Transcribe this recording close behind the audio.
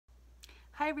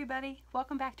Hi everybody,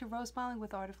 welcome back to Rosemaling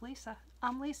with Art of Lisa.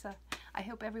 I'm Lisa. I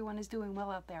hope everyone is doing well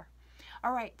out there.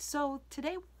 Alright, so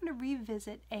today we're going to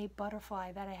revisit a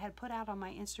butterfly that I had put out on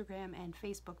my Instagram and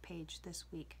Facebook page this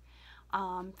week.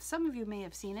 Some of you may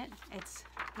have seen it.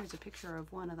 Here's a picture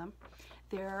of one of them.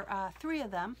 There are three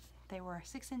of them. They were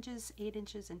 6 inches, 8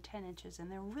 inches, and 10 inches,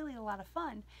 and they're really a lot of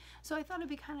fun. So I thought it'd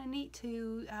be kind of neat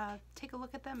to take a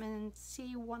look at them and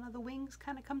see one of the wings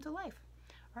kind of come to life.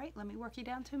 All right, let me work you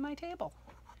down to my table.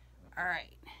 All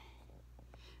right.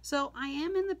 So I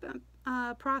am in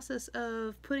the process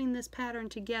of putting this pattern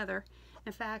together.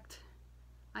 In fact,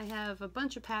 I have a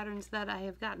bunch of patterns that I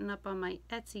have gotten up on my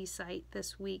Etsy site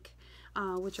this week,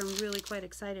 which I'm really quite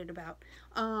excited about.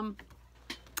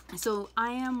 So I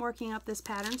am working up this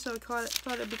pattern, so I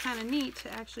thought it'd be kind of neat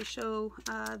to actually show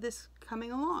this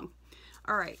coming along.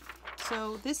 All right,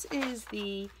 so this is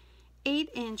the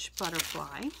 8-inch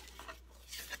butterfly.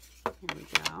 Here we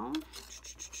go.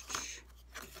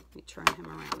 Let me turn him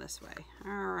around this way.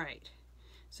 All right.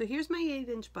 So here's my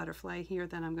 8-inch butterfly here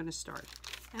that I'm going to start.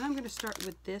 And I'm going to start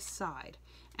with this side.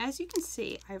 As you can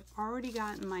see, I've already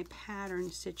gotten my pattern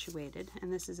situated,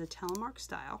 and this is a telemark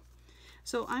style.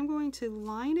 So I'm going to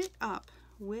line it up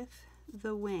with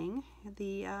the wing,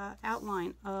 the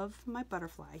outline of my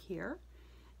butterfly here.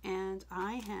 And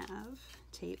I have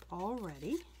tape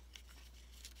already.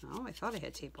 Oh, I thought I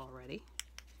had tape already.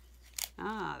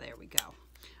 Ah, there we go.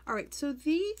 All right, so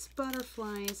these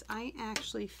butterflies I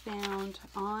actually found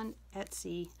on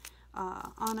Etsy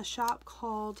on a shop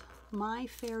called My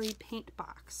Fairy Paint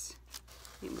Box.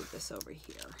 Let me move this over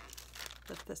here.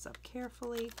 Lift this up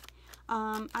carefully.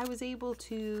 I was able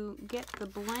to get the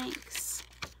blanks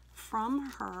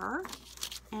from her,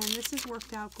 and this has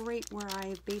worked out great where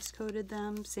I've base coated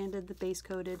them, sanded the base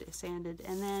coated, sanded,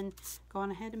 and then gone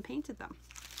ahead and painted them.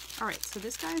 All right, so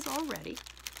this guy's all ready.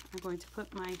 I'm going to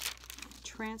put my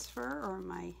transfer or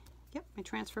my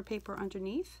transfer paper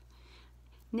underneath.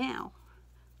 Now,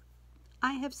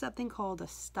 I have something called a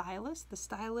stylus. The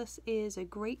stylus is a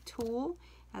great tool,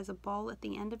 has a ball at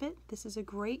the end of it. This is a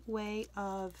great way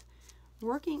of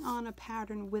working on a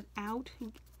pattern without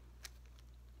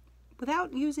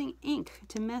using ink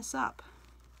to mess up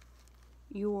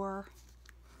your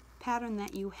pattern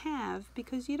that you have,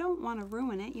 because you don't want to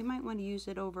ruin it. You might want to use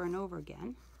it over and over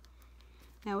again.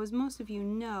 Now, as most of you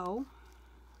know,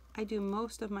 I do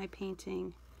most of my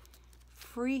painting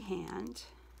freehand,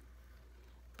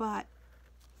 but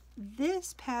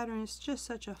this pattern is just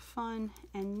such a fun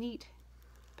and neat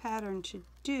pattern to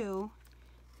do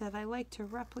that I like to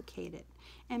replicate it.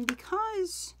 And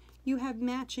because you have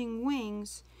matching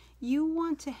wings, you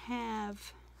want to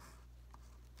have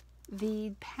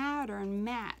the pattern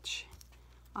match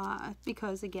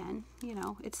because, again, you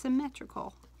know, it's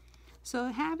symmetrical. So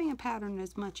having a pattern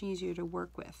is much easier to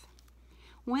work with.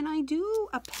 When I do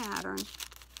a pattern,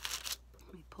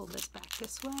 let me pull this back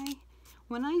this way.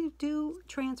 When I do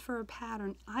transfer a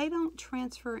pattern, I don't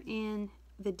transfer in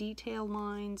the detail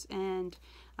lines and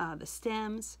the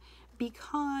stems,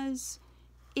 because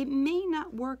it may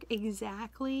not work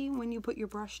exactly when you put your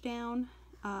brush down.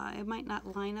 It might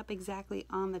not line up exactly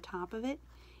on the top of it,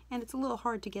 and it's a little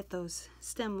hard to get those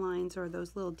stem lines or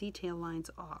those little detail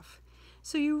lines off.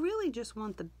 So you really just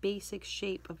want the basic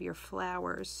shape of your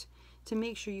flowers to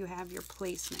make sure you have your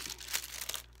placement.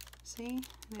 See,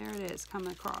 there it is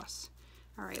coming across.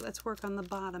 All right, let's work on the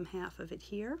bottom half of it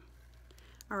here.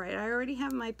 All right, I already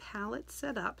have my palette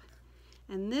set up,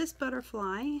 and this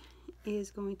butterfly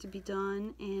is going to be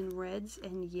done in reds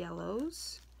and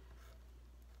yellows.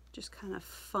 Just kind of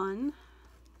fun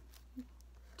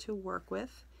to work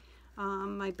with.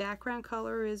 My background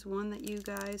color is one that you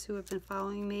guys who have been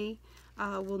following me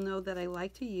will know that I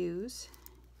like to use.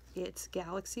 It's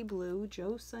Galaxy Blue,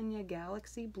 Joe Sonia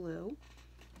Galaxy Blue.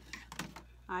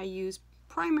 I use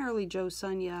primarily Joe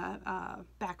Sonia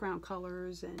background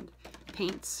colors and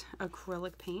paints,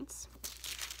 acrylic paints.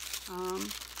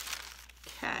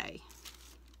 Okay,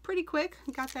 pretty quick,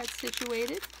 got that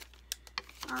situated.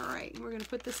 All right, we're going to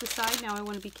put this aside. Now I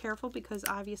want to be careful because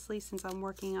obviously, since I'm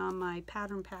working on my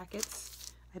pattern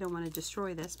packets, I don't want to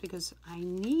destroy this because I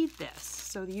need this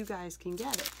so you guys can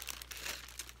get it.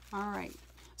 All right,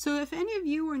 so if any of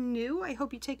you are new, I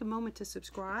hope you take a moment to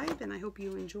subscribe, and I hope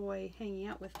you enjoy hanging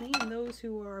out with me. And those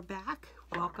who are back,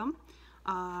 welcome.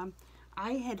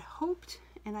 I had hoped,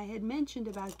 and I had mentioned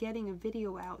about getting a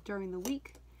video out during the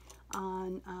week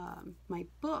on my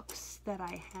books that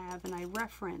I have and I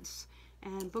reference,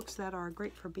 and books that are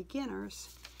great for beginners.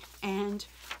 And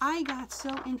I got so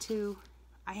into,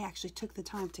 I actually took the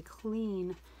time to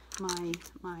clean my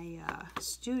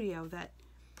studio that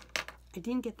I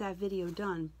didn't get that video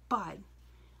done, but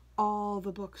all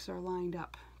the books are lined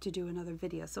up to do another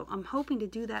video. So I'm hoping to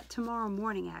do that tomorrow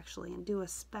morning actually, and do a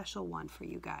special one for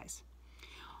you guys.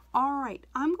 All right,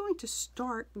 I'm going to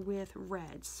start with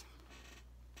reds.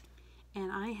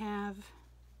 And I have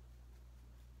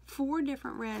 4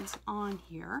 different reds on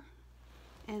here.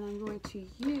 And I'm going to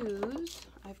use,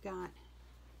 I've got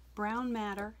brown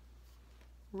madder,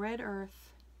 red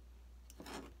earth,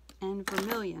 and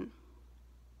vermilion.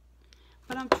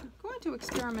 But I'm going to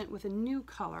experiment with a new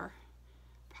color,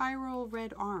 Pyro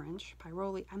Red Orange.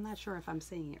 Pyroli, I'm not sure if I'm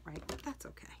saying it right, but that's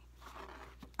okay.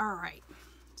 All right,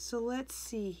 so let's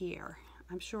see here.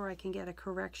 I'm sure I can get a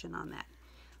correction on that.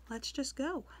 Let's just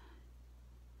go.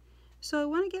 So I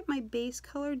want to get my base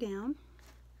color down,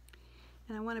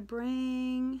 and I want to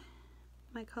bring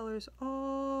my colors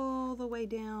all the way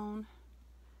down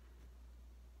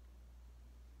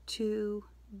to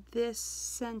this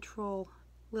central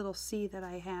little C that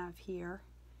I have here.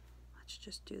 Let's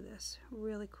just do this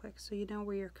really quick so you know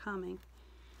where you're coming.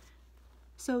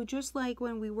 So just like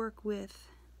when we work with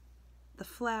the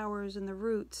flowers and the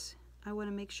roots, I want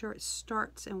to make sure it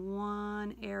starts in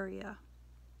one area.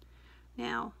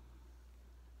 Now,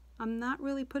 I'm not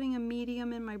really putting a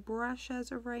medium in my brush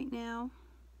as of right now.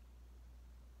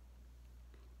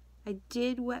 I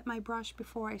did wet my brush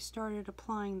before I started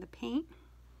applying the paint.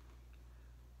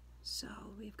 So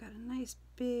we've got a nice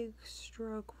big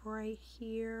stroke right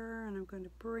here, and I'm going to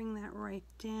bring that right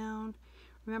down.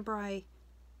 Remember, I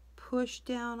push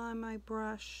down on my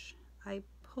brush, I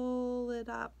pull it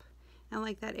up, and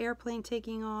like that airplane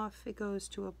taking off, it goes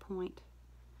to a point.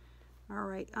 All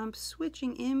right, I'm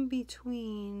switching in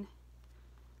between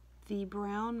the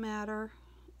brown madder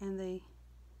and the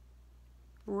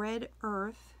red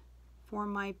earth for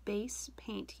my base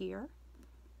paint here.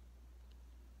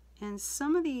 And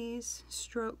some of these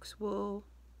strokes will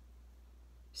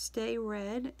stay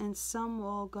red and some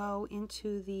will go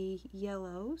into the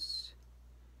yellows.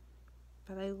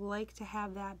 But I like to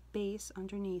have that base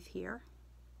underneath here.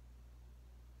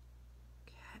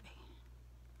 Okay.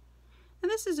 And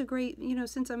this is a great, you know,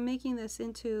 since I'm making this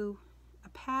into a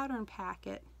pattern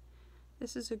packet,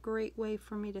 this is a great way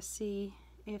for me to see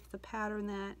if the pattern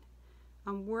that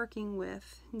I'm working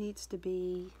with needs to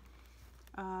be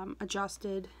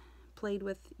adjusted, played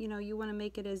with. You know, you want to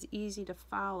make it as easy to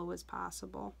follow as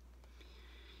possible.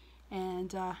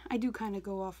 And I do kind of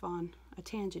go off on a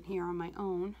tangent here on my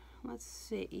own. Let's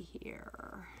see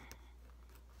here.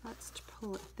 Let's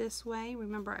pull it this way.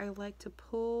 Remember, I like to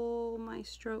pull my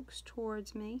strokes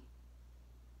towards me.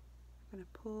 I'm going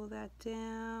to pull that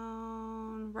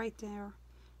down right there.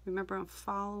 Remember, I'm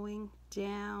following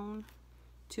down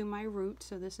to my root.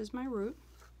 So this is my root.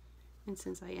 And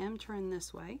since I am turned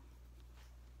this way,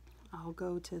 I'll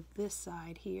go to this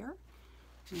side here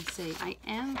and say I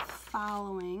am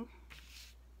following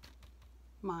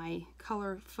my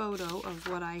color photo of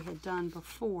what I had done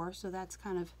before. So that's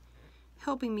kind of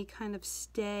helping me kind of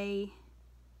stay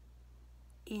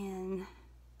in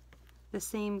the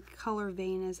same color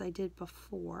vein as I did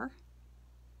before.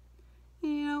 You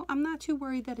know, I'm not too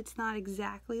worried that it's not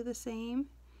exactly the same.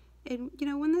 And you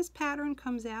know, when this pattern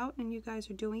comes out and you guys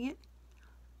are doing it,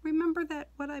 remember that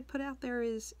what I put out there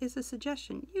is a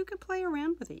suggestion. You can play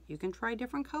around with it. You can try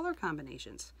different color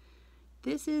combinations.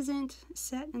 This isn't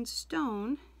set in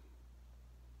stone.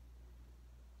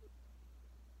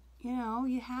 You know,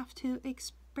 you have to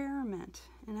experiment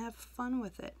and have fun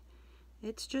with it.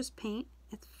 It's just paint.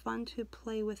 It's fun to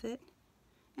play with it.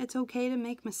 It's okay to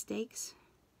make mistakes.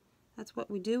 That's what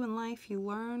we do in life. You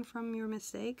learn from your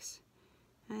mistakes.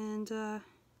 And,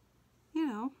 you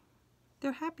know,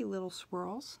 they're happy little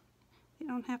swirls. They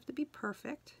don't have to be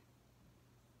perfect.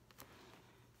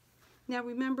 Now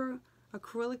remember,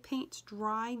 acrylic paints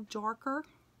dry darker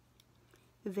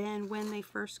than when they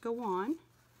first go on.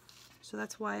 So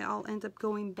that's why I'll end up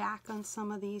going back on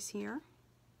some of these here.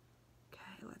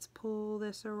 Okay, let's pull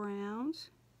this around.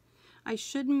 I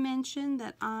should mention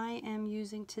that I am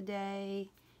using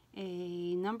today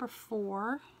a number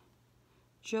 4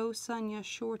 Joe Sonia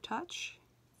Sure Touch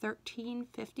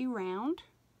 1350 round.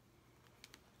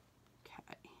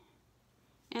 Okay,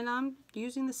 and I'm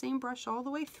using the same brush all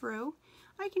the way through.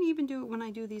 I can even do it when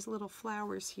I do these little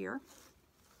flowers here.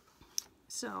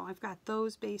 So I've got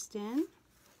those based in.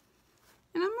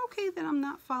 And I'm okay that I'm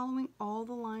not following all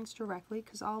the lines directly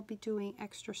because I'll be doing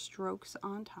extra strokes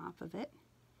on top of it.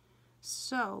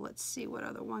 So let's see, what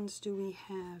other ones do we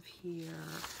have here?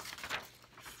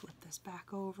 Flip this back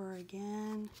over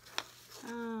again.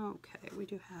 Okay, we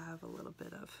do have a little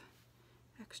bit of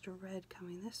extra red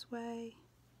coming this way.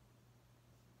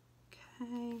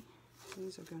 Okay,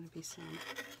 these are going to be some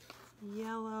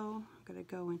yellow. I'm going to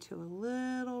go into a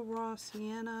little raw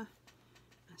sienna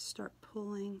and start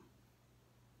pulling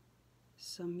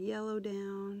some yellow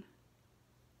down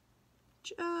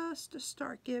just to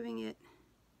start giving it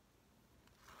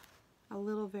a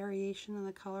little variation in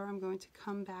the color. I'm going to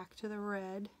come back to the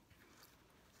red.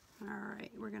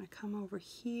 Alright, we're going to come over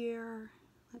here.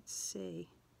 Let's see.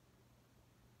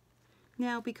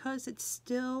 Now, because it's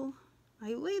still,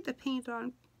 I laid the paint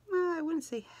on, well, I wouldn't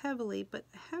say heavily, but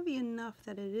heavy enough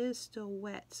that it is still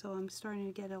wet. So I'm starting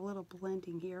to get a little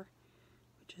blending here,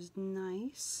 which is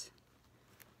nice.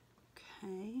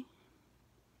 Okay.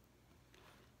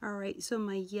 Alright, so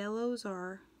my yellows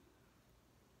are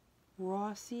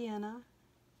raw sienna,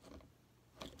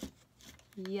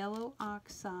 yellow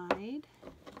oxide,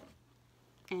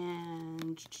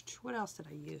 and what else did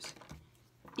I use?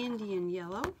 Indian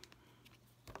yellow.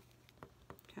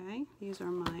 Okay, these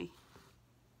are my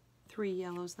 3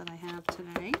 yellows that I have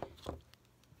today.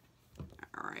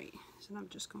 Alright, so I'm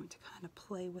just going to kind of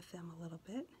play with them a little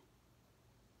bit.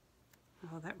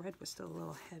 Oh, that red was still a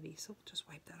little heavy, so we'll just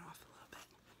wipe that off a little bit.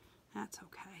 That's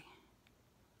okay.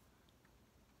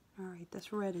 Alright,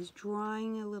 this red is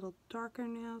drying a little darker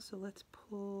now, so let's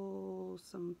pull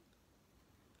some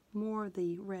more of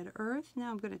the red earth.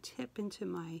 Now I'm going to tip into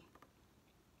my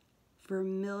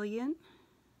vermilion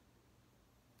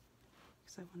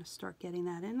because I want to start getting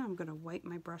that in. I'm going to wipe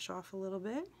my brush off a little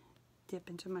bit, dip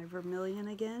into my vermilion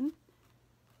again.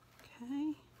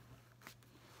 Okay,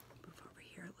 move over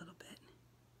here a little bit.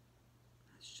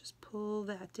 Let's just pull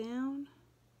that down.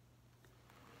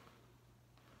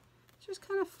 It's just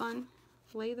kind of fun.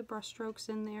 Lay the brush strokes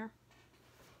in there.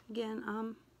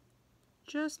 Again,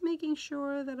 just making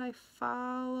sure that I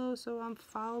follow, so I'm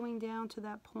following down to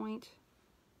that point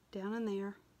down in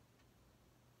there.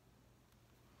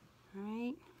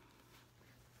 Alright,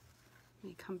 let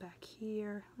me come back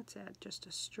here. Let's add just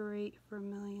a straight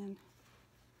vermilion.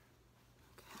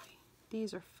 Okay,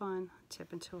 these are fun.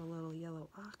 Tip into a little yellow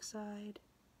oxide.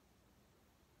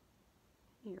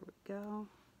 Here we go.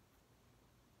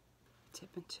 Tip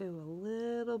into a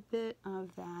little bit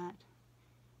of that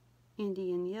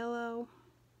Indian yellow.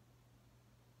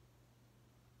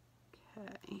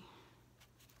 Okay.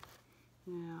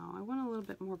 Now I want a little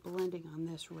bit more blending on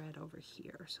this red over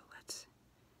here, so let's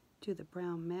do the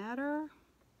brown madder,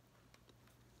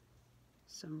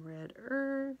 some red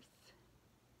earth,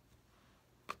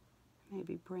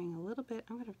 maybe bring a little bit,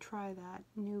 I'm going to try that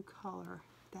new color,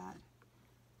 that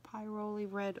pyroli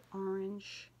red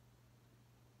orange.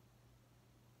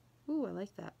 Ooh, I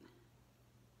like that.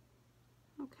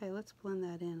 Okay, let's blend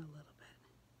that in a little bit.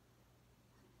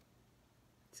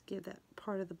 Let's give that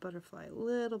part of the butterfly a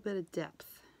little bit of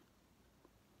depth.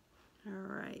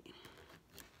 Alright,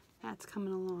 that's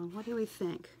coming along. What do we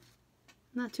think?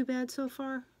 Not too bad so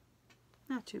far?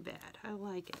 Not too bad. I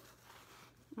like it.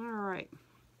 Alright.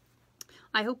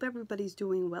 I hope everybody's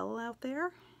doing well out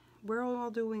there. We're all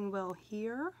doing well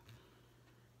here.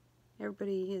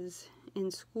 Everybody is in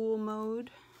school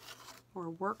mode or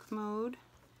work mode.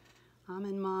 I'm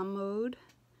in mom mode.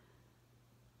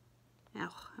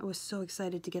 Now, I was so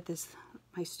excited to get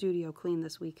my studio clean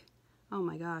this week. Oh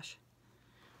my gosh.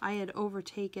 I had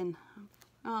overtaken,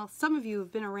 well, some of you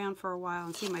have been around for a while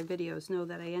and seen my videos know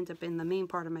that I end up in the main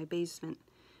part of my basement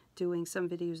doing some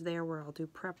videos there where I'll do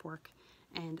prep work.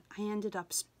 And I ended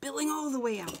up spilling all the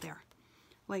way out there.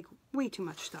 Like, way too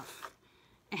much stuff.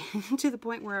 And to the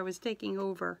point where I was taking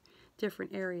over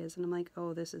different areas and I'm like,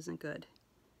 oh, this isn't good.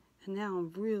 And now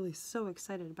I'm really so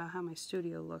excited about how my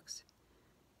studio looks.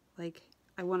 Like,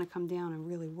 I want to come down and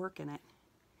really work in it.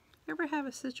 Ever have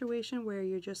a situation where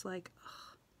you're just like,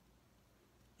 ugh,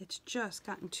 it's just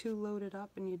gotten too loaded up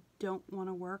and you don't want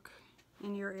to work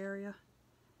in your area?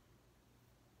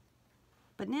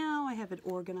 But now I have it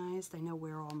organized. I know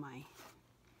where all my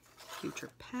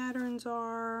future patterns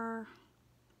are.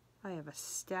 I have a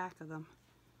stack of them.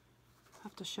 I'll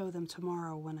have to show them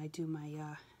tomorrow when I do my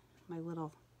my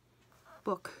little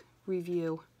book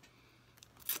review.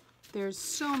 There's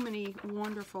so many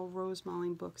wonderful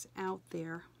Rosemaling books out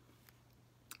there.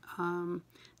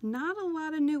 Not a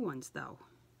lot of new ones though.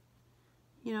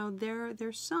 You know,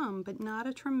 there's some, but not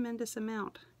a tremendous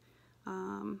amount.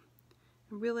 I'm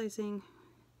realizing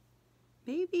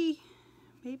maybe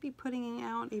putting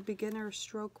out a beginner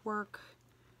stroke work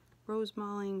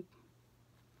Rosemaling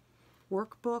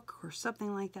workbook or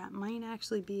something like that might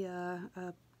actually be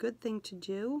a good thing to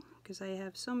do, because I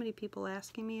have so many people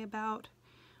asking me about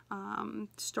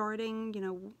starting, you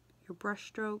know, your brush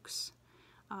strokes.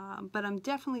 But I'm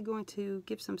definitely going to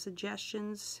give some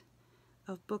suggestions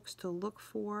of books to look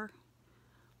for.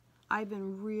 I've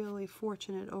been really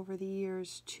fortunate over the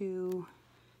years to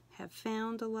have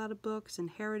found a lot of books,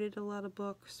 inherited a lot of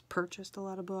books, purchased a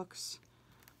lot of books.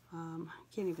 I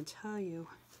can't even tell you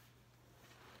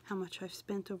how much I've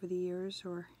spent over the years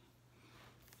or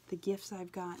the gifts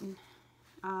I've gotten.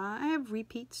 I have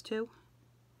repeats too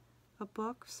of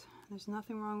books. There's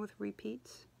nothing wrong with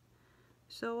repeats.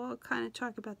 So I'll kind of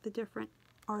talk about the different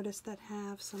artists that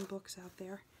have some books out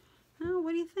there. Oh,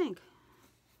 what do you think?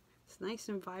 It's nice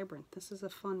and vibrant. This is a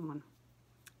fun one.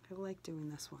 I like doing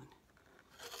this one.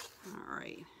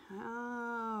 Alright.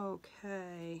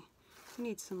 Okay. We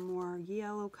need some more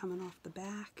yellow coming off the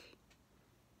back.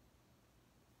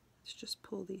 Let's just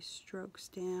pull these strokes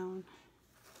down.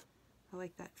 I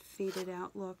like that faded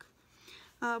out look.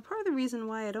 Part of the reason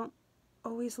why I don't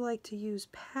always like to use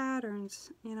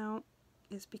patterns, you know,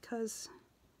 is because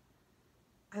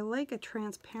I like a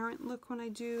transparent look when I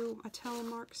do a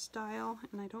telemark style,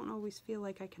 and I don't always feel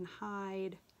like I can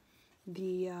hide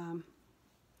the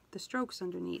strokes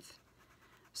underneath.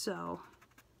 So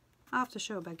I'll have to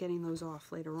show about getting those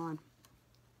off later on.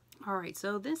 Alright,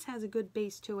 so this has a good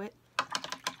base to it.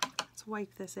 Let's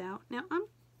wipe this out. Now I'm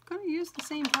going to use the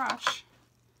same brush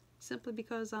simply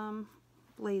because I'm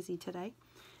lazy today,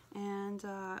 and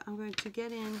I'm going to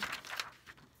get in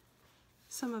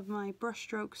some of my brush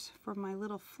strokes for my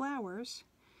little flowers.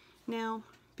 Now,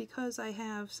 because I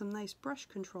have some nice brush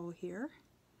control here,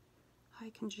 I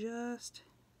can just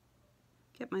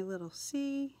get my little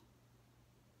C,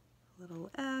 little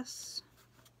S,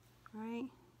 right?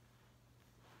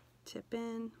 Tip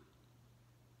in,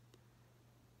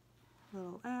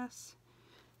 little S.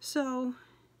 So,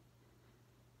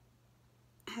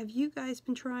 have you guys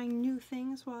been trying new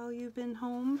things while you've been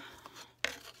home?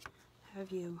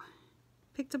 Have you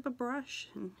picked up a brush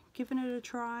and given it a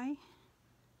try?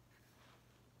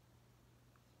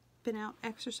 Been out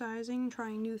exercising,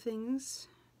 trying new things?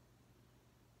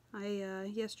 I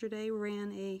yesterday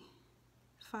ran a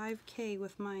 5K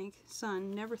with my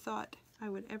son. Never thought I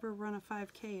would ever run a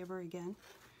 5K ever again.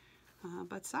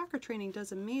 But soccer training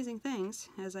does amazing things,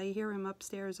 as I hear him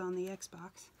upstairs on the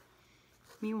Xbox.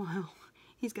 Meanwhile,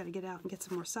 he's got to get out and get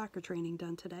some more soccer training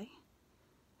done today.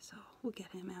 So we'll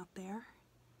get him out there.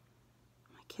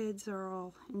 My kids are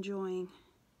all enjoying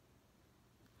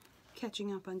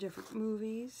catching up on different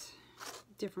movies,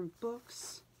 different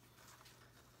books.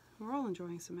 We're all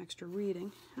enjoying some extra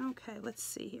reading. Okay, let's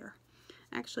see here.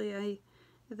 Actually,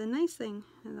 the nice thing,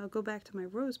 and I'll go back to my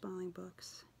Rosemaling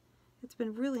books, it's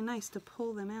been really nice to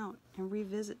pull them out and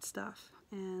revisit stuff.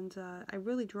 And I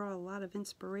really draw a lot of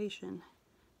inspiration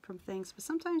from things, but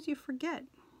sometimes you forget.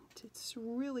 It's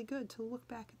really good to look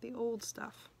back at the old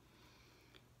stuff.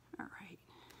 Alright.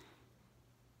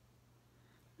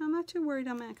 I'm not too worried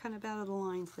I'm kind of out of the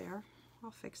lines there.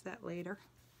 I'll fix that later.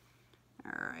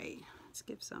 Alright, let's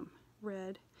give some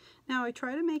red. Now I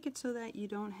try to make it so that you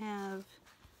don't have,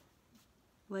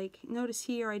 like, notice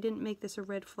here I didn't make this a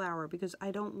red flower because I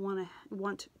don't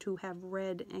want to have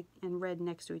red and red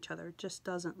next to each other. It just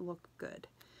doesn't look good.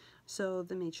 So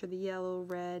then make sure the yellow,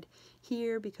 red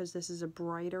here, because this is a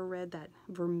brighter red, that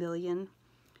vermilion.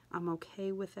 I'm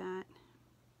okay with that.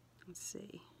 Let's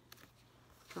see.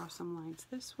 Draw some lines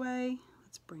this way.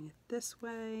 Let's bring it this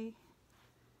way.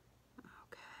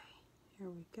 Okay, here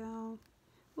we go.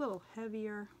 A little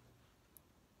heavier.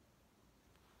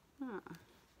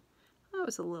 That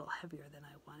was a little heavier than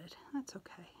I wanted. That's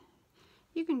okay.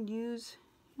 You can use,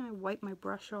 I wipe my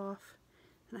brush off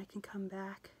and I can come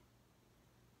back.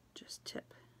 Just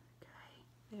tip. Okay,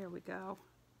 there we go.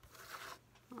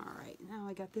 Alright, now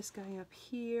I got this guy up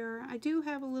here. I do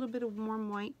have a little bit of warm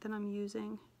white that I'm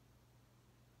using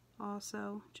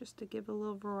also, just to give a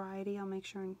little variety. I'll make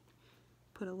sure and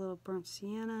put a little burnt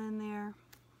sienna in there.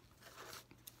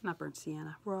 Not burnt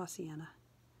sienna, raw sienna.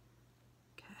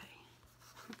 Okay,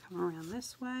 I'll come around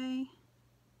this way.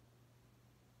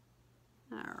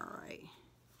 Alright.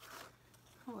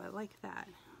 Oh, I like that.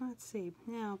 Let's see,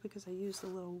 now because I used a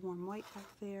little warm white back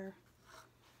there,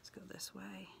 let's go this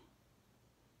way.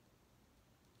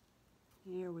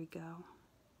 Here we go.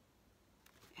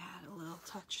 Add a little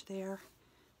touch there.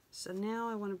 So now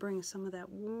I want to bring some of that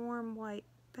warm white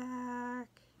back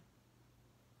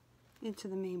into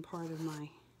the main part of my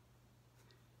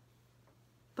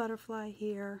butterfly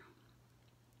here,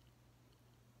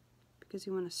 because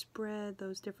you want to spread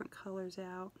those different colors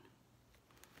out.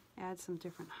 Add some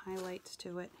different highlights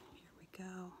to it. Here we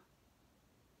go.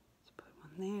 Let's put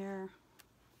one there.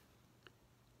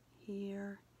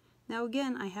 Here. Now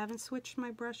again, I haven't switched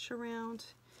my brush around.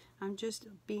 I'm just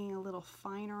being a little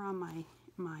finer on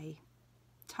my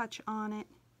touch on it.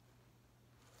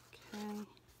 Okay.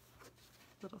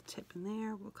 Little tip in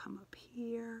there. We'll come up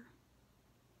here.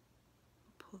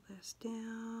 pull this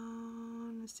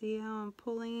down. See how I'm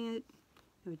pulling it?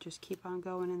 It would just keep on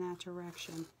going in that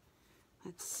direction.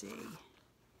 Let's see.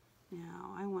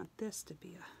 Now I want this to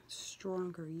be a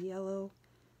stronger yellow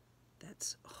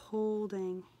that's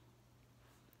holding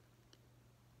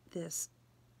this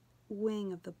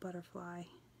wing of the butterfly.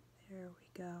 There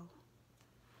we go.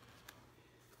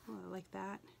 Oh, I like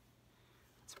that.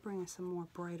 Let's bring some more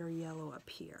brighter yellow up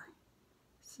here.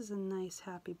 This is a nice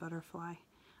happy butterfly.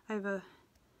 I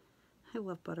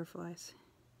love butterflies.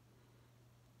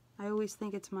 I always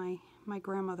think it's my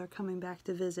grandmother coming back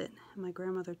to visit. My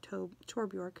grandmother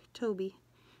Toby,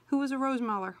 who was a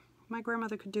Rosemaler. My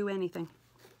grandmother could do anything.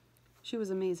 She was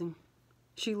amazing.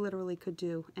 She literally could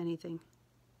do anything.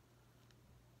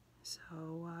 So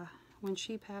when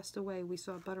she passed away, we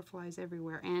saw butterflies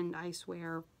everywhere, and I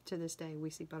swear to this day we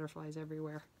see butterflies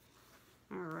everywhere.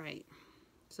 All right,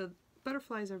 so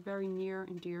butterflies are very near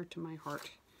and dear to my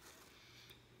heart.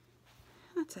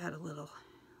 Let's add a little,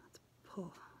 let's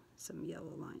pull some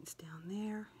yellow lines down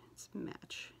there. Let's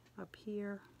match up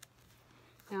here.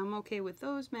 Now I'm okay with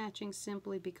those matching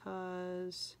simply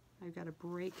because I've got a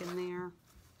break in there.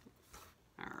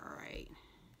 All right.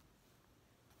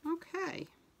 Okay.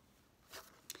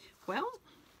 Well,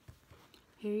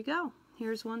 here you go.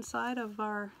 Here's one side of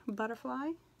our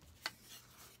butterfly.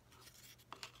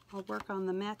 I'll work on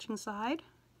the matching side,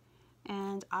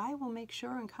 and I will make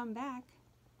sure and come back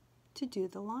to do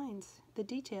the lines, the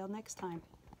detail next time.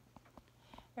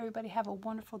 Everybody have a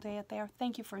wonderful day out there.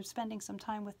 Thank you for spending some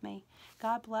time with me.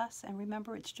 God bless, and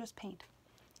remember, it's just paint.